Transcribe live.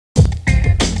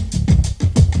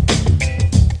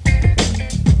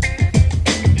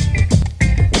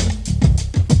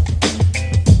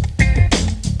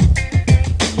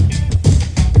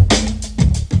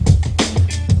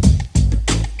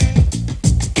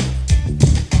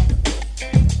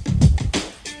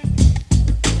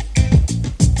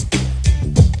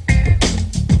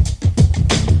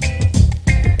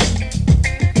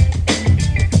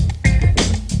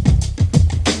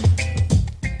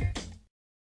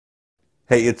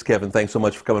Hey, it's Kevin. Thanks so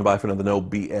much for coming by for another No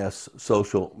BS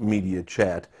social media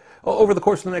chat. Over the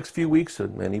course of the next few weeks,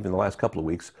 and even the last couple of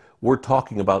weeks, we're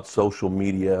talking about social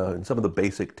media and some of the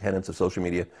basic tenets of social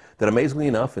media that, amazingly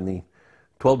enough, in the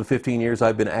 12 to 15 years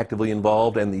I've been actively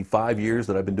involved and the 5 years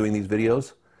that I've been doing these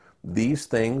videos, these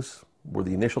things were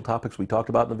the initial topics we talked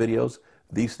about in the videos.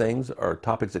 These things are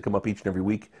topics that come up each and every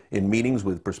week in meetings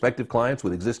with prospective clients,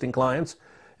 with existing clients,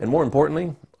 and more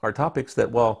importantly, are topics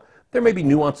that, while there may be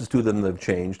nuances to them that have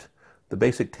changed, the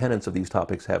basic tenets of these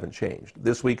topics haven't changed.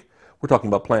 This week, we're talking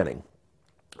about planning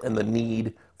and the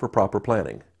need for proper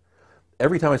planning.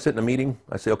 Every time I sit in a meeting,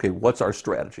 I say, okay, what's our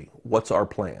strategy? What's our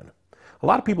plan? A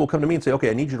lot of people come to me and say, okay,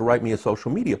 I need you to write me a social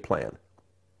media plan.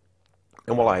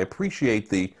 And while I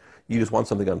appreciate you just want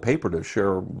something on paper to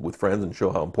share with friends and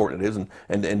show how important it is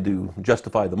and to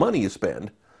justify the money you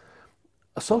spend,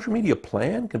 a social media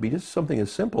plan can be just something as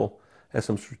simple as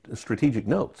some strategic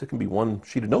notes. It can be one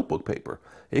sheet of notebook paper.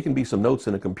 It can be some notes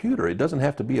in a computer. It doesn't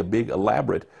have to be a big,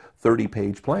 elaborate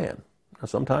 30-page plan. Now,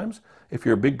 sometimes, if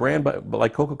you're a big brand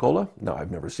like Coca-Cola, now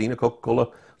I've never seen a Coca-Cola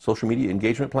social media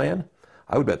engagement plan,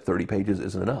 I would bet 30 pages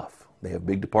isn't enough. They have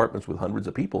big departments with hundreds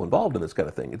of people involved in this kind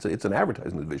of thing. It's an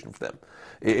advertising division for them.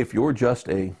 If you're just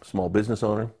a small business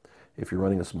owner, if you're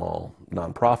running a small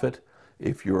nonprofit,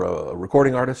 if you're a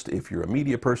recording artist, if you're a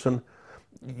media person,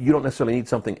 you don't necessarily need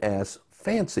something as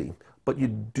fancy, but you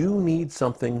do need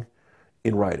something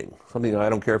in writing. Something, I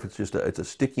don't care if it's just it's a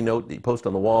sticky note that you post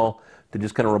on the wall to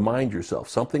just kind of remind yourself.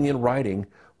 Something in writing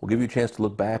will give you a chance to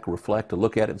look back, reflect, to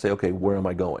look at it and say, okay, where am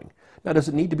I going? Now, does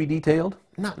it need to be detailed?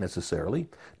 Not necessarily.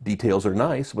 Details are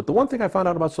nice, but the one thing I found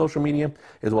out about social media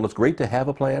is, while it's great to have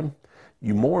a plan,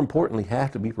 you more importantly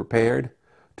have to be prepared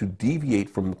to deviate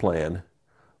from the plan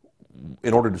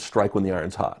in order to strike when the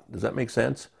iron's hot. Does that make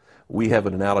sense? We have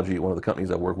an analogy at one of the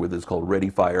companies I work with. It's called ready,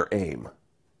 fire, aim.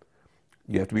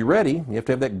 You have to be ready. You have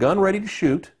to have that gun ready to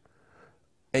shoot,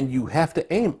 and you have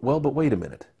to aim. Well, but wait a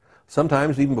minute.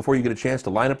 Sometimes, even before you get a chance to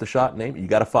line up the shot and aim, you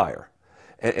got to fire.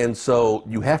 And so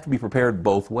you have to be prepared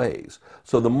both ways.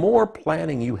 So the more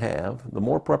planning you have, the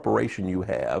more preparation you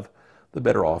have, the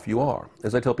better off you are.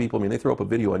 As I tell people, I mean, they throw up a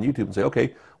video on YouTube and say,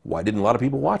 okay, why didn't a lot of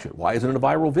people watch it? Why isn't it a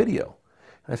viral video?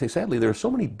 And I say, sadly, there are so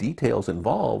many details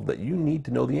involved that you need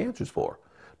to know the answers for.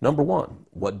 Number one,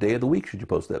 what day of the week should you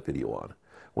post that video on?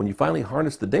 When you finally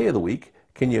harness the day of the week,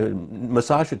 can you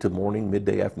massage it to morning,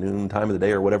 midday, afternoon, time of the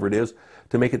day, or whatever it is,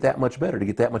 to make it that much better, to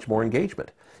get that much more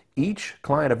engagement? Each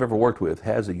client I've ever worked with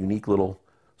has a unique little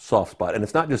soft spot, and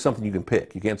it's not just something you can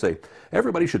pick. You can't say,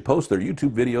 everybody should post their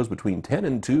YouTube videos between 10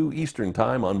 and 2 Eastern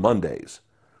Time on Mondays.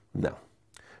 No.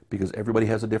 Because everybody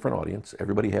has a different audience,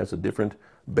 everybody has a different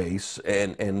base,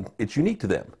 and it's unique to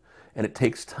them. And it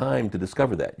takes time to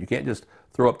discover that. You can't just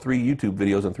throw up 3 YouTube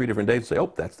videos on 3 different days and say,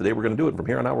 oh, that's the day we're going to do it. From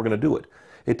here on out, we're going to do it.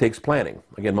 It takes planning.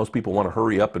 Again, most people want to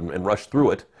hurry up and rush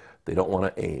through it. They don't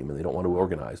want to aim, and they don't want to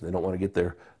organize, and they don't want to get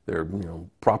their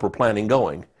proper planning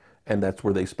going. And that's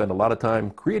where they spend a lot of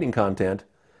time creating content,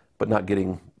 but not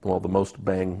getting, well, the most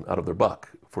bang out of their buck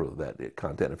for that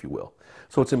content, if you will.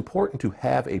 So it's important to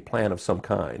have a plan of some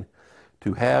kind,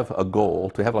 to have a goal,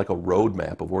 to have like a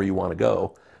roadmap of where you want to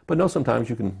go. But no, sometimes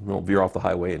you can veer off the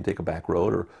highway and take a back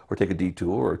road, or take a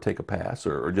detour, or take a pass,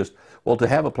 or just, well, to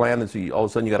have a plan that's all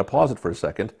of a sudden you got to pause it for a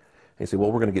second, and you say,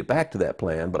 well, we're going to get back to that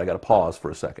plan, but I got to pause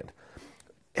for a second.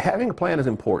 Having a plan is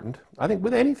important. I think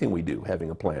with anything we do, having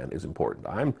a plan is important.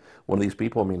 I'm one of these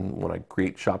people. I mean, when I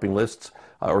create shopping lists,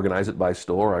 I organize it by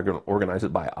store. I organize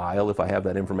it by aisle if I have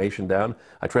that information down.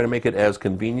 I try to make it as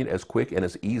convenient, as quick, and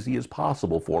as easy as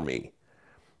possible for me.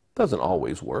 Doesn't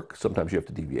always work. Sometimes you have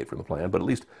to deviate from the plan, but at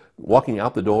least walking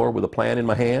out the door with a plan in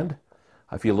my hand,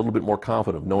 I feel a little bit more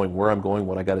confident of knowing where I'm going,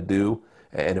 what I got to do,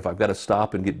 and if I've got to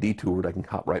stop and get detoured, I can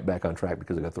hop right back on track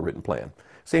because I got the written plan.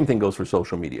 Same thing goes for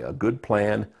social media. A good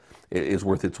plan is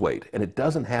worth its weight, and it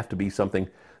doesn't have to be something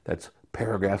that's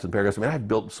paragraphs and paragraphs. I mean, I've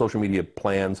built social media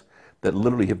plans that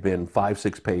literally have been 5,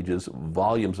 6 pages,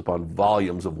 volumes upon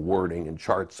volumes of wording and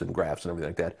charts and graphs and everything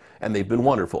like that, and they've been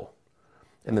wonderful.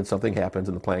 And then something happens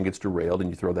and the plan gets derailed and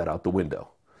you throw that out the window.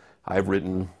 I've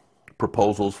written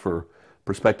proposals for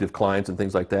prospective clients and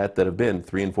things like that that have been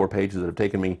 3 and 4 pages that have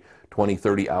taken me 20,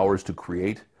 30 hours to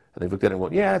create. And they've looked at it and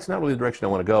went, yeah, it's not really the direction I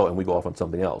want to go, and we go off on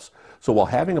something else. So while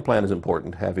having a plan is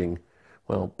important, having,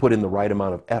 well, put in the right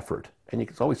amount of effort, and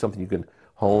it's always something you can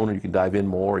hone or you can dive in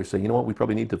more. You say, you know what, we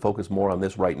probably need to focus more on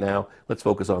this right now. Let's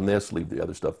focus on this, leave the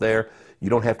other stuff there.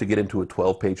 You don't have to get into a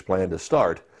 12-page plan to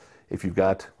start. If you've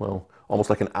got, well, almost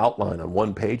like an outline on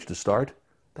 1 page to start,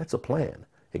 that's a plan.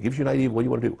 It gives you an idea of what you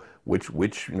want to do. Which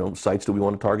sites do we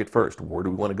want to target first? Where do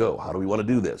we want to go? How do we want to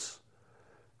do this?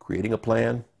 Creating a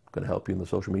plan is going to help you in the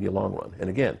social media long run. And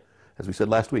again, As we said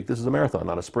last week, this is a marathon,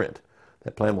 not a sprint.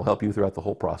 That plan will help you throughout the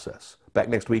whole process. Back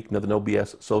next week, another No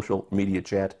BS social media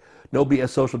chat.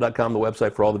 NoBSSocial.com, the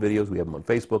website for all the videos. We have them on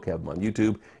Facebook, have them on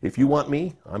YouTube. If you want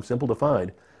me, I'm simple to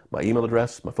find. My email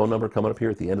address, my phone number coming up here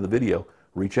at the end of the video.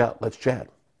 Reach out. Let's chat.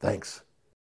 Thanks.